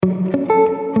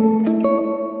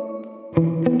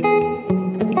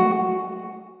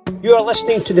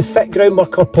listening to the Fit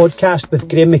Groundworker podcast with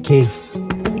Graham McKay.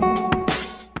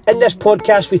 In this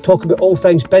podcast we talk about all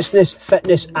things business,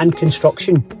 fitness and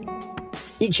construction.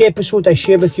 Each episode I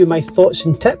share with you my thoughts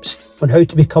and tips on how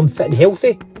to become fit and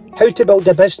healthy, how to build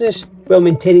a business while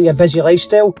maintaining a busy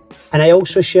lifestyle, and I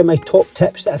also share my top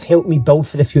tips that have helped me build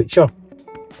for the future.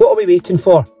 What are we waiting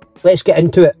for? Let's get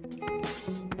into it.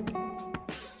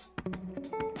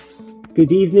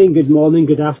 Good evening, good morning,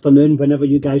 good afternoon, whenever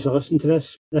you guys are listening to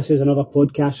this. This is another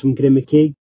podcast from Graham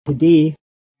McKay. Today,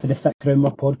 for the Fit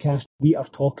Groundwork podcast, we are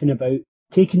talking about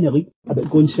taking the leap, about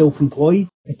going self-employed,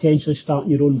 potentially starting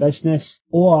your own business,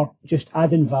 or just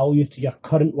adding value to your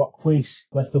current workplace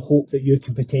with the hope that you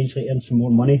can potentially earn some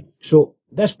more money. So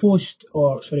this podcast,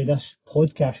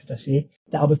 should I say,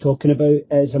 that I'll be talking about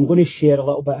is I'm going to share a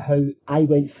little bit how I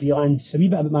went freelance, a wee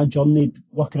bit about my journey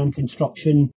working on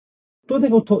construction. Don't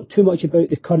think I'll talk too much about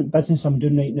the current business I'm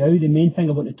doing right now. The main thing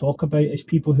I want to talk about is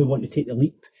people who want to take the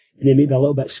leap and they may be a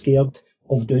little bit scared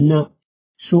of doing that.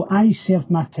 So I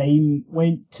served my time,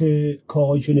 went to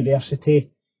college,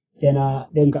 university,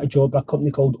 then got a job at a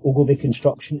company called Ogilvy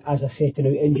Construction as a setting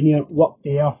out engineer, worked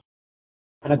there,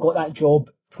 and I got that job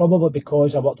probably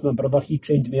because I worked with my brother. He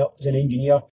trained me up as an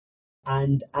engineer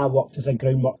and I worked as a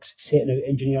groundworks setting out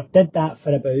engineer. Did that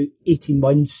for about 18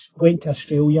 months, went to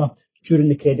Australia during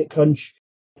the credit crunch.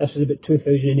 This was about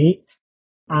 2008.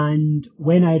 And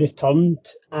when I returned,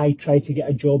 I tried to get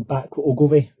a job back with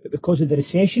Ogilvy, but because of the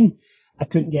recession, I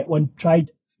couldn't get one.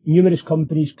 Tried numerous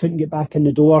companies, couldn't get back in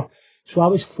the door. So I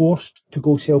was forced to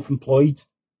go self-employed.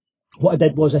 What I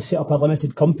did was I set up a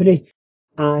limited company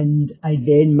and I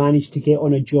then managed to get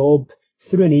on a job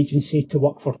through an agency to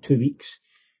work for 2 weeks.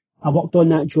 I worked on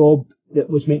that job that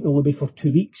was meant to only be for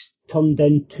 2 weeks, turned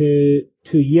into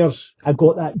 2 years. I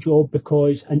got that job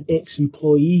because an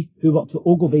ex-employee who worked at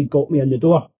Ogilvy got me in the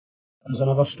door. There's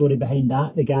another story behind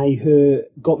that. The guy who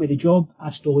got me the job,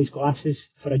 I stole his glasses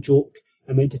for a joke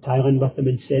and went to Thailand with him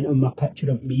and sent him a picture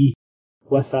of me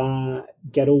with a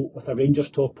girl with a Rangers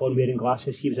top on wearing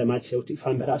glasses. He was a mad Celtic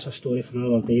fan, but that's a story for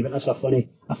another day. But that's a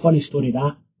funny story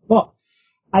that. But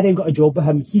I then got a job with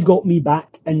him. He got me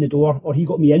back in the door, or he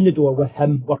got me in the door with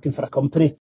him working for a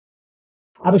company.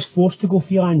 I was forced to go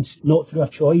freelance, not through a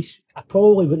choice. I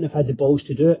probably wouldn't have had the balls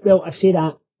to do it. Well, I say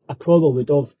that, I probably would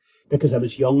have because I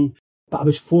was young, but I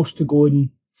was forced to go in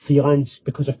freelance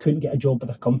because I couldn't get a job with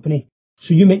a company.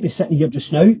 So you might be sitting here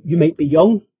just now, you might be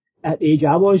young, at the age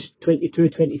I was, 22,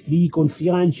 23, going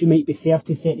freelance. You might be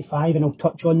 30, 35, and I'll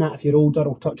touch on that if you're older,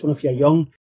 I'll touch on if you're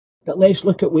young. But let's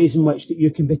look at ways in which that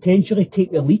you can potentially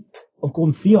take the leap of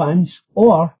going freelance,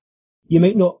 or you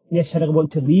might not necessarily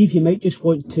want to leave. You might just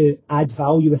want to add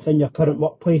value within your current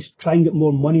workplace, try and get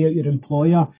more money out of your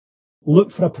employer,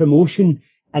 look for a promotion.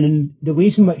 And in the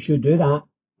ways in which you do that,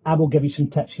 I will give you some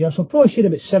tips here. So I'll probably share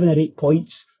about 7 or 8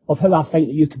 points of how I think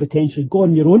that you could potentially go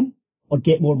on your own or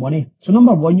get more money. So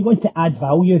number one, you want to add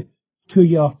value to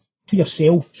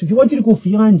yourself. So if you wanted to go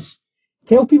freelance,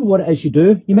 tell people what it is you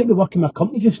do. You might be working with a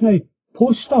company just now.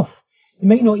 Post stuff. You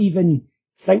might not even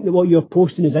think that what you're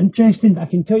posting is interesting, but I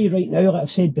can tell you right now, like I've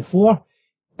said before,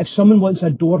 if someone wants a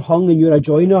door hung and you're a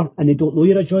joiner and they don't know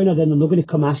you're a joiner, then they're not going to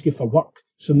come ask you for work.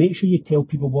 So make sure you tell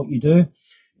people what you do.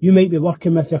 You might be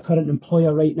working with your current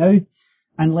employer right now,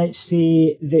 and let's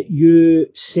say that you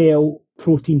sell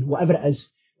protein, whatever it is.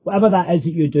 Whatever that is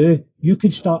that you do, you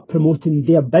could start promoting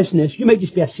their business. You might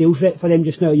just be a sales rep for them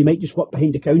just now. You might just work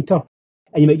behind the counter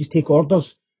and you might just take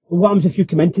orders. Well, what happens if you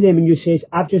come into them and you say,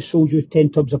 I've just sold you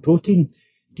 10 tubs of protein?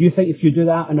 Do you think if you do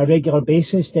that on a regular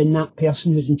basis, then that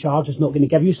person who's in charge is not going to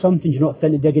give you something? Do you not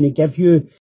think that they're going to give you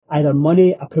either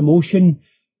money, a promotion?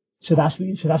 So that's what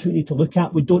we need to look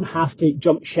at. We don't have to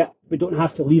jump ship. We don't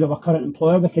have to leave our current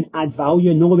employer. We can add value.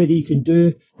 And the only way that you can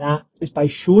do that is by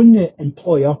showing the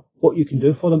employer what you can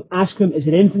do for them. Ask them, is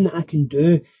there anything that I can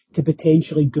do to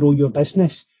potentially grow your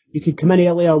business? You could come in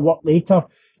earlier, work later.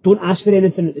 Don't ask for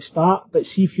anything at the start, but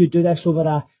see if you do this over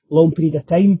a long period of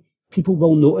time, people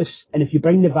will notice. And if you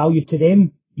bring the value to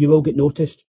them, you will get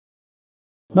noticed.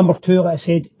 Number two, like I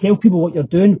said, tell people what you're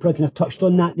doing. Probably kind of touched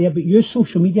on that there, but use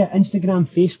social media, Instagram,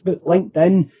 Facebook,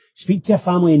 LinkedIn, speak to your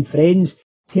family and friends,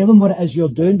 tell them what it is you're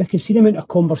doing, because see the amount of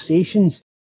conversations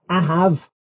I have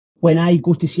when I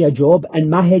go to see a job and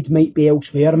my head might be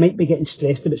elsewhere, I might be getting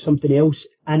stressed about something else,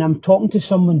 and I'm talking to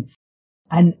someone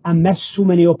and I miss so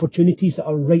many opportunities that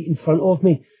are right in front of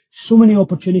me. So many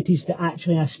opportunities that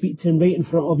actually I speak to them right in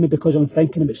front of me because I'm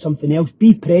thinking about something else.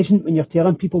 Be present when you're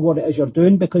telling people what it is you're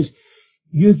doing, because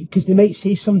they might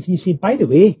say something, you say, by the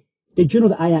way, did you know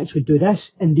that I actually do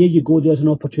this? And there you go, there's an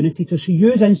opportunity to. So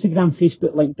use Instagram,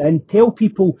 Facebook, LinkedIn. Tell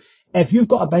people if you've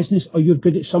got a business or you're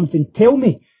good at something, tell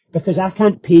me, because I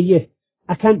can't pay you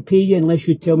I can't pay you unless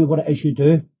you tell me what it is you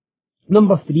do.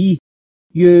 Number 3,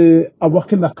 you are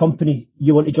working with a company,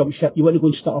 you want to jump ship, you want to go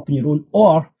and start up on your own,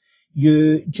 or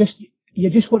you just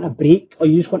want a break, or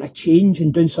you just want a change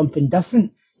and doing something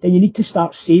different, then you need to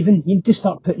start saving, you need to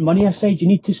start putting money aside, you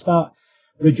need to start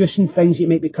reducing things you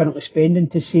might be currently spending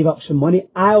to save up some money.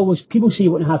 People say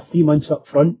you want to have 3 months up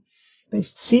front, but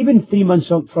it's saving 3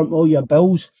 months up front with all your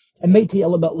bills, it might take a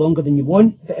little bit longer than you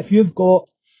want, but if you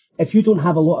don't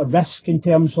have a lot of risk in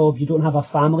terms of you don't have a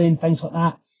family and things like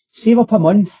that, save up a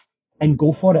month and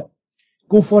go for it.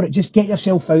 Go for it. Just get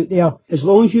yourself out there. As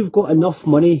long as you've got enough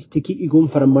money to keep you going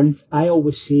for a month, I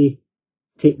always say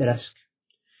take the risk.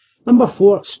 Number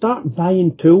 4, start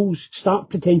buying tools. Start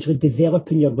potentially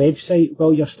developing your website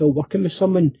while you're still working with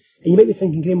someone. And you might be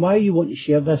thinking, Graham, why do you want to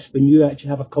share this when you actually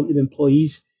have a company of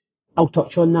employees? I'll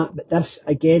touch on that. But this,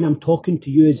 again, I'm talking to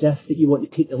you as if that you want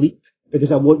to take the leap,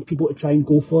 because I want people to try and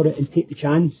go for it and take the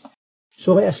chance.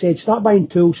 So like I said, start buying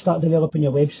tools, start developing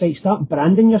your website, start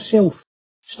branding yourself,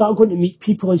 start going to meet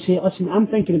people and say, listen, I'm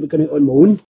thinking about going out on my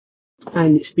own,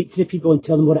 and speak to the people and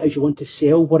tell them what it is you want to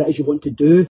sell, what it is you want to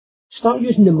do. Start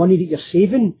using the money that you're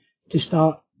saving to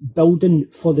start building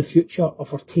for the future or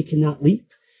for taking that leap.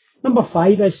 Number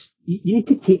 5 is you need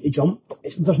to take the jump.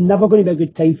 There's never going to be a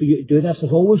good time for you to do this.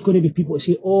 There's always going to be people that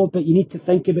say, oh, but you need to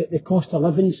think about the cost of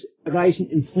living's rising,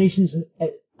 inflation's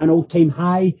at an all-time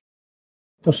high.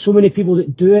 There's so many people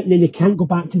that do it and then they can't go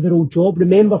back to their old job.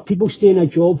 Remember, people stay in a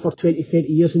job for 20, 30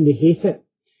 years and they hate it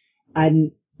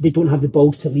and they don't have the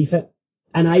balls to leave it.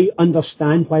 And I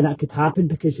understand why that could happen,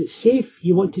 because it's safe.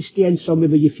 You want to stay in somewhere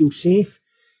where you feel safe.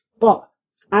 But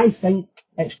I think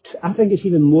it's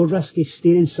even more risky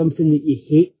staying in something that you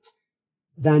hate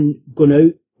than going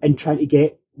out and trying to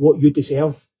get what you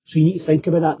deserve. So you need to think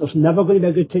about that. There's never going to be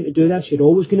a good time to do this. You're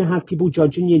always going to have people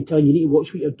judging you and telling you need to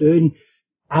watch what you're doing.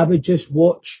 I would just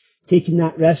watch taking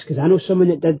that risk, because I know someone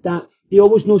that did that. They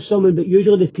always know someone, but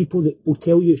usually the people that will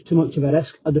tell you it's too much of a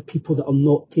risk are the people that are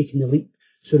not taking the leap.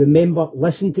 So remember,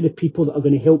 listen to the people that are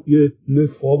going to help you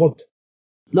move forward.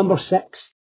 Number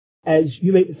 6 is,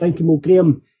 you might be thinking, well,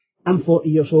 Graham, I'm 40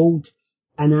 years old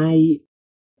and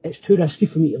it's too risky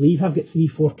for me to leave. I've got 3,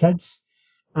 4 kids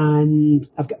and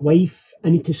I've got a wife. I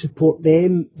need to support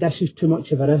them. This is too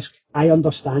much of a risk. I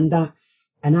understand that.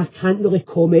 And I can't really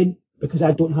comment because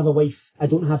I don't have a wife. I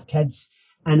don't have kids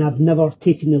and I've never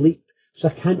taken the leap. So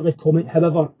I can't really comment.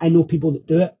 However, I know people that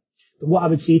do it. But what I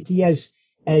would say to you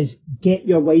is get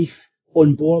your wife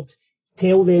on board.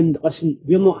 Tell them that, listen,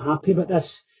 we're not happy about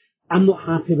this. I'm not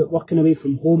happy about working away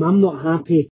from home. I'm not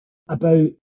happy about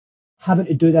having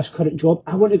to do this current job.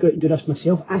 I want to go out and do this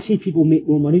myself. I see people make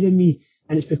more money than me,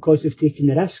 and it's because they've taken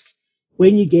the risk.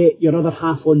 When you get your other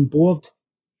half on board,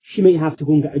 she might have to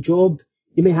go and get a job.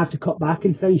 You may have to cut back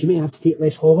on things. You may have to take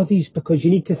less holidays, because you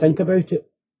need to think about it.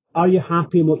 Are you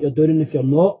happy in what you're doing? And if you're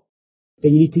not,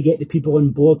 then you need to get the people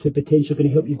on board who are potentially going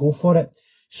to help you go for it.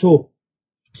 So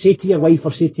say to your wife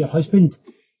or say to your husband,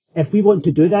 if we want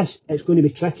to do this, it's going to be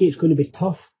tricky, it's going to be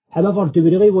tough. However, do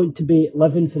we really want to be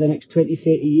living for the next 20, 30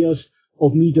 years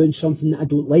of me doing something that I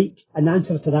don't like? And the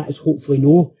answer to that is hopefully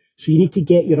no. So you need to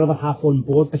get your other half on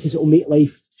board, because it will make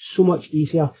life so much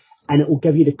easier and it will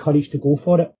give you the courage to go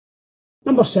for it.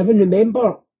 Number 7,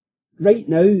 remember, right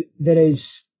now there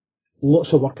is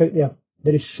lots of work out there.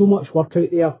 There is so much work out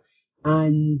there,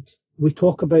 and we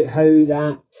talk about how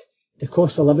that the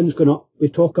cost of living's going up. We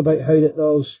talk about how that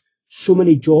there's so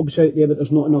many jobs out there, but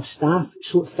there's not enough staff.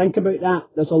 So think about that.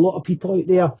 There's a lot of people out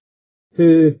there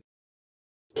who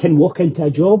can walk into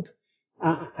a job.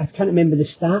 I can't remember the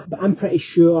stat, but I'm pretty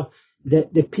sure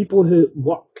that the people who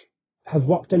have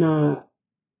worked in a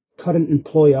current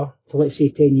employer for, let's say,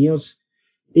 10 years,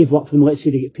 they've worked for them, let's say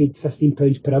they get paid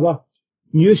 £15 per hour.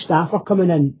 New staff are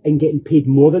coming in and getting paid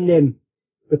more than them,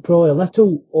 with probably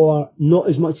little or not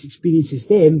as much experience as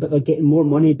them, but they're getting more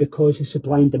money because of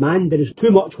supply and demand. There is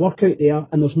too much work out there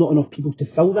and there's not enough people to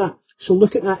fill that. So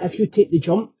look at that. If you take the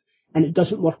jump and it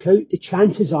doesn't work out, the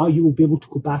chances are you will be able to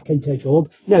go back into a job.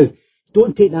 Now,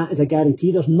 don't take that as a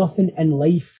guarantee. There's nothing in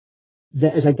life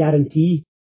that is a guarantee,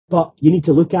 but you need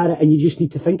to look at it and you just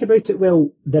need to think about it.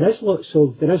 Well, there is lots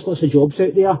of jobs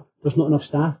out there. There's not enough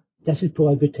staff. This is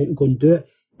probably a good time to go and do it.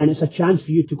 And it's a chance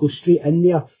for you to go straight in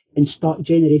there and start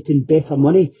generating better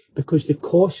money, because the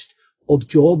cost of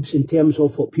jobs in terms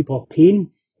of what people are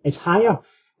paying is higher.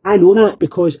 I know that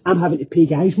because I'm having to pay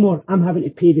guys more. I'm having to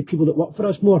pay the people that work for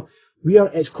us more.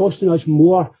 It's costing us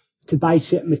more to buy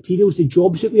certain materials. The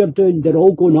jobs that we are doing, they're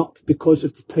all going up because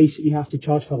of the price that we have to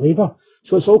charge for labour.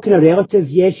 So it's all kind of relative.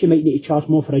 Yes, you might need to charge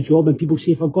more for a job, and people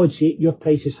say, for God's sake, your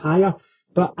price is higher.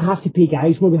 But I have to pay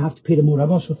guys more. We have to pay them more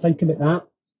hours. So think about that.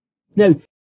 Now,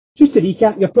 Just to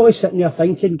recap, you're probably sitting there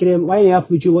thinking, Graham, why on earth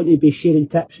would you want to be sharing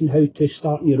tips on how to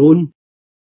start on your own?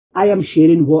 I am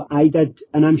sharing what I did,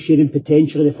 and I'm sharing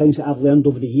potentially the things that I've learned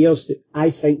over the years that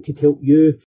I think could help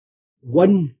you.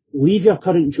 One, leave your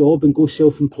current job and go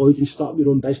self-employed and start your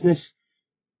own business.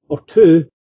 Or two,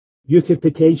 you could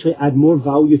potentially add more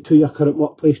value to your current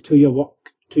workplace, to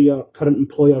your current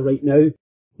employer right now.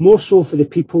 More so for the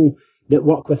people that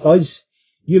work with us.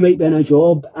 You might be in a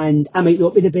job and I might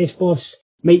not be the best boss.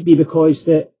 Might be because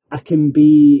that I can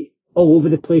be all over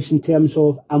the place in terms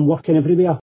of I'm working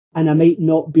everywhere and I might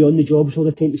not be on the jobs all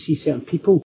the time to see certain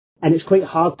people. And it's quite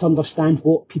hard to understand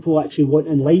what people actually want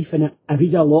in life. And I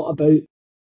read a lot about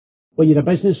when you're a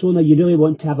business owner, you really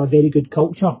want to have a very good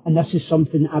culture. And this is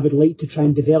something that I would like to try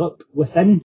and develop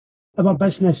within our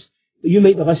business. But you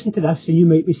might be listening to this and you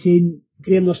might be saying,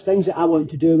 Graham, there's things that I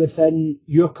want to do within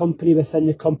your company, within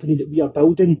the company that we are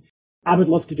building. I would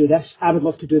love to do this. I would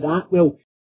love to do that. Well,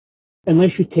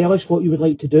 unless you tell us what you would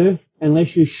like to do,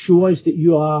 unless you show us that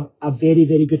you are a very,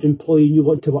 very good employee and you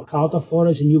want to work harder for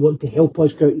us and you want to help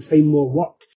us go out and find more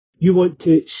work, you want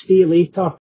to stay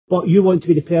later, but you want to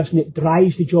be the person that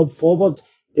drives the job forward.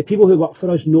 The people who work for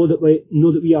us know that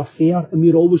we are fair, and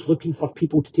we're always looking for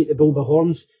people to take the bull by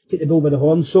the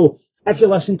horns. So if you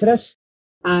listen to this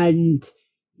and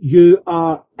you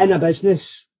are in a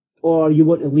business or you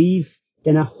want to leave,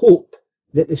 then I hope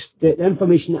that the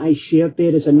information that I shared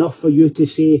there is enough for you to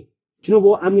say, do you know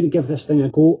what, I'm going to give this thing a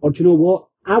go, or do you know what,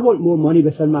 I want more money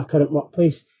within my current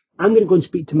workplace. I'm going to go and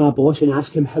speak to my boss and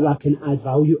ask him how I can add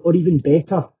value, or even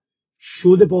better,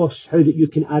 show the boss how that you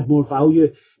can add more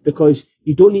value, because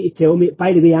you don't need to tell me,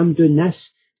 by the way, I'm doing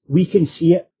this. We can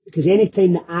see it, because any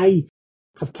time that I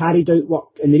have carried out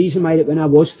work, and the reason why that when I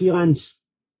was freelance,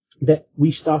 that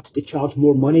we started to charge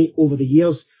more money over the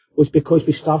years was because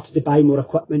we started to buy more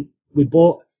equipment. We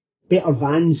bought better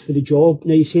vans for the job.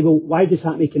 Now you say, well, why does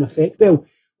that make an effect? Well,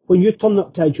 when you turn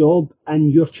up to a job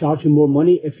and you're charging more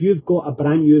money, if you've got a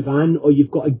brand new van, or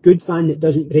you've got a good van that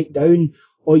doesn't break down,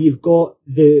 or you've got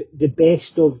the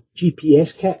best of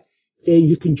GPS kit, then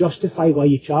you can justify why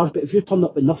you charge. But if you turn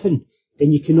up with nothing,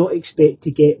 then you cannot expect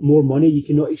to get more money. You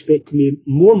cannot expect to make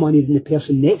more money than the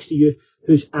person next to you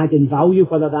who's adding value,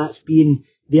 whether that's being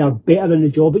they are better in the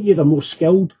job at you, they're more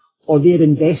skilled, or they're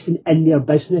investing in their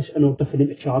business in order for them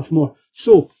to charge more.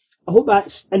 So I hope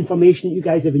that's information that you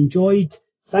guys have enjoyed.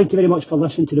 Thank you very much for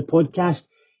listening to the podcast.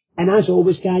 And as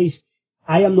always, guys,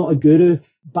 I am not a guru,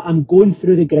 but I'm going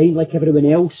through the grind like everyone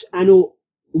else. I know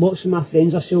lots of my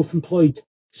friends are self-employed.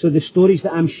 So the stories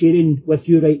that I'm sharing with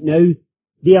you right now,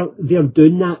 they're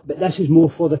doing that, but this is more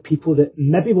for the people that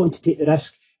maybe want to take the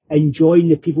risk and join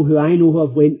the people who I know who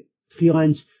have went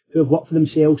freelance, who have worked for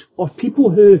themselves, or people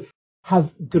who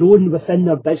have grown within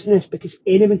their business, because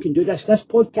anyone can do this. This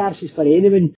podcast is for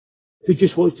anyone who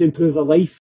just wants to improve their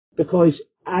life, because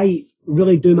I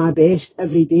really do my best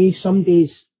every day. Some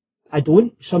days I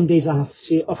don't. Some days I have to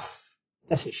say, oh,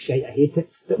 this is shite, I hate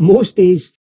it. But most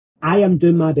days I am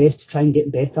doing my best to try and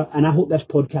get better, and I hope this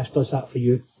podcast does that for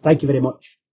you. Thank you very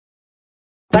much.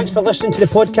 Thanks for listening to the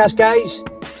podcast, guys.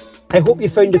 I hope you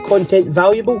found the content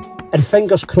valuable, and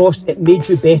fingers crossed it made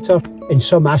you better in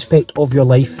some aspect of your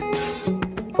life.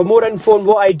 For more info on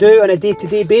what I do on a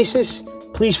day-to-day basis,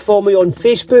 please follow me on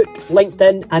Facebook,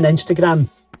 LinkedIn and Instagram.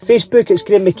 Facebook it's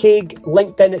Graham McCaig,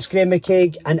 LinkedIn it's Graham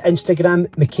McCaig, and Instagram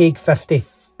McCaig50.